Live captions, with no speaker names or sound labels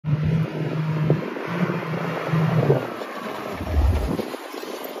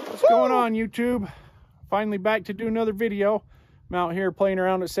on, YouTube? Finally back to do another video. I'm out here playing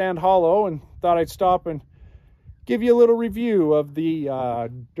around at Sand Hollow and thought I'd stop and give you a little review of the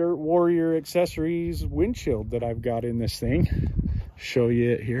Dirt Warrior accessories windshield that I've got in this thing. Show you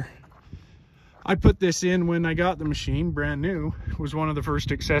it here. I put this in when I got the machine, brand new. It was one of the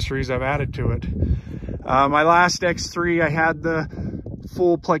first accessories I've added to it. My last X3, I had the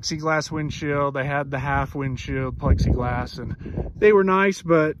full plexiglass windshield. I had the half windshield plexiglass, and they were nice,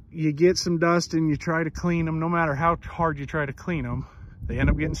 but you get some dust and you try to clean them. No matter how hard you try to clean them, they end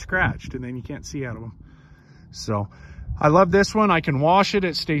up getting scratched and then you can't see out of them. So I love this one. I can wash it.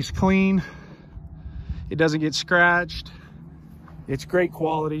 It stays clean. It doesn't get scratched. It's great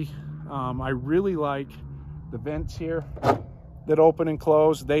quality. I really like the vents here that open and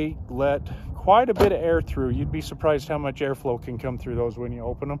close. They let quite a bit of air through. You'd be surprised how much airflow can come through those when you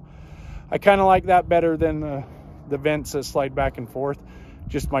open them. I kind of like that better than the vents that slide back and forth.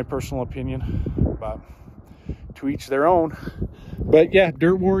 Just my personal opinion, but to each their own. But yeah,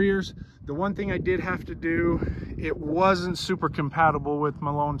 Dirt Warriors. The one thing I did have to do, it wasn't super compatible with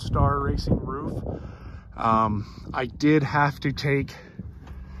my Lone Star Racing roof. I did have to take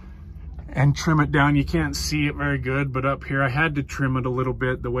and trim it down. You can't see it very good, but up here I had to trim it a little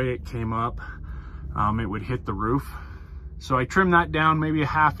bit the way it came up. It would hit the roof. So I trimmed that down, maybe a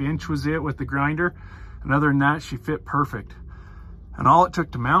 ½ inch was it with the grinder. And other than that, she fit perfect. And all it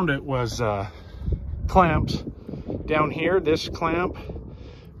took to mount it was clamps. Down here, this clamp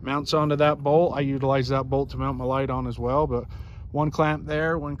mounts onto that bolt. I utilize that bolt to mount my light on as well, but one clamp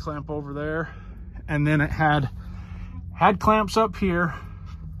there, one clamp over there. And then it had clamps up here.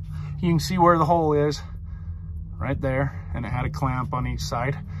 You can see where the hole is right there, and it had a clamp on each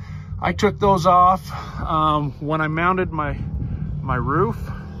side. I took those off when I mounted my roof,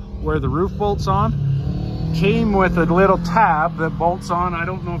 where the roof bolts on. Came with a little tab that bolts on. I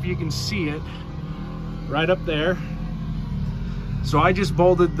don't know if you can see it right up there. So I just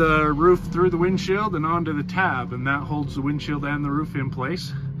bolted the roof through the windshield and onto the tab, and that holds the windshield and the roof in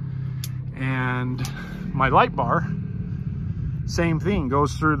place. And my light bar, same thing,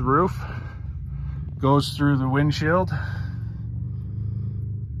 goes through the roof, goes through the windshield,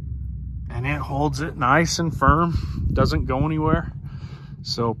 and it holds it nice and firm, doesn't go anywhere.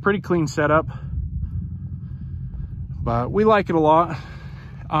 So pretty clean setup, but we like it a lot.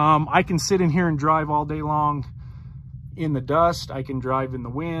 I can sit in here and drive all day long in the dust. I can drive in the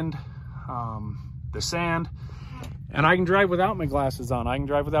wind, the sand, and I can drive without my glasses on. I can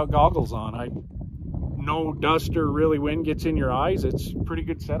drive without goggles on. No dust or really wind gets in your eyes. It's a pretty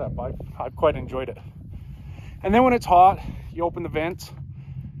good setup. I've quite enjoyed it. And then when it's hot, you open the vents.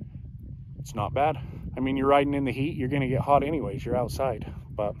 It's not bad. I mean, you're riding in the heat, you're gonna get hot anyways, you're outside.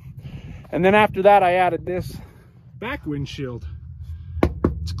 And then after that, I added this back windshield.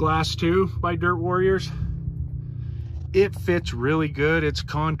 It's glass too by Dirt Warriors. It fits really good. It's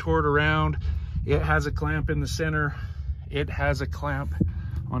contoured around. It has a clamp in the center. It has a clamp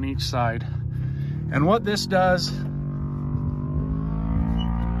on each side. And what this does,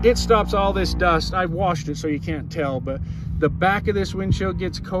 it stops all this dust. I've washed it so you can't tell, but the back of this windshield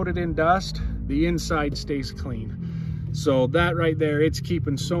gets coated in dust. The inside stays clean. So that right there, it's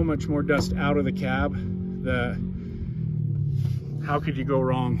keeping so much more dust out of the cab. How could you go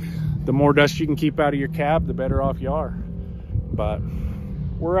wrong? The more dust you can keep out of your cab, the better off you are. But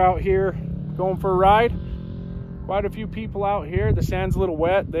we're out here going for a ride. Quite a few people out here. The sand's a little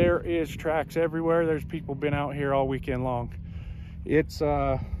wet. There is tracks everywhere. There's people been out here all weekend long. It's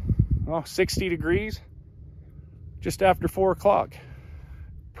 60 degrees just after 4 o'clock.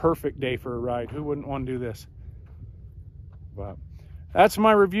 Perfect day for a ride. Who wouldn't want to do this? But that's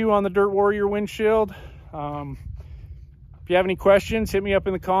my review on the Dirt Warrior windshield. If you have any questions, hit me up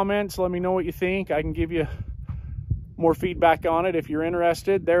in the comments. Let me know what you think. I can give you more feedback on it if you're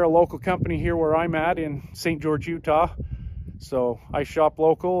interested. They're a local company here where I'm at in St. George, Utah. So I shop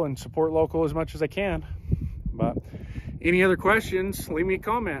local and support local as much as I can. But any other questions, leave me a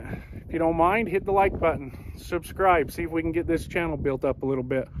comment. If you don't mind, hit the like button, subscribe, see if we can get this channel built up a little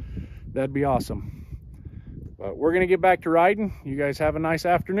bit. That'd be awesome. But we're gonna get back to riding. You guys have a nice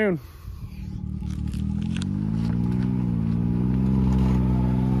afternoon.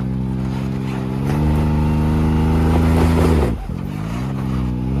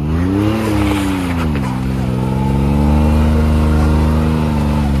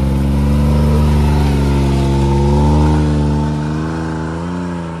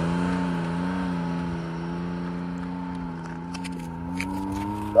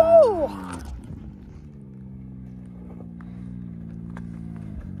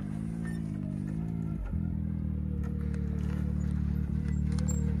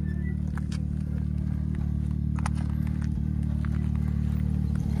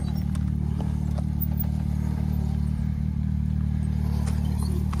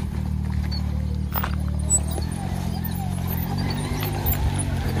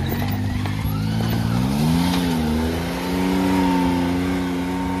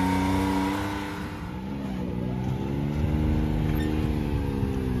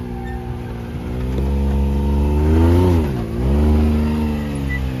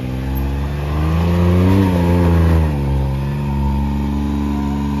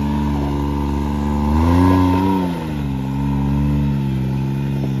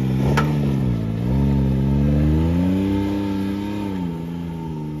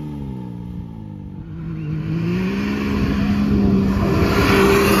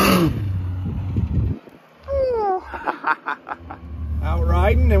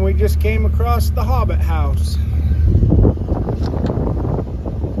 And we just came across the Hobbit house.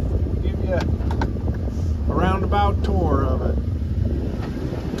 Give you a roundabout tour of it.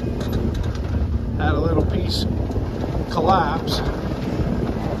 Had a little piece collapse.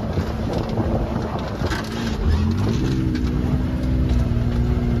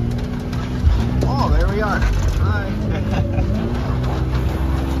 Oh, there we are. Hi.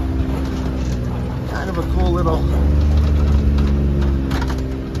 Kind of a cool little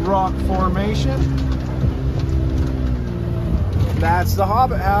rock formation. That's the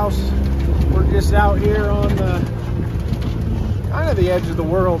Hobbit house. We're just out here on the kind of the edge of the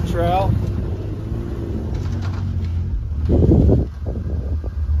world trail.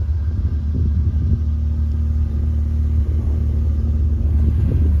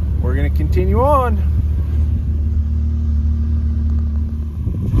 We're going to continue on.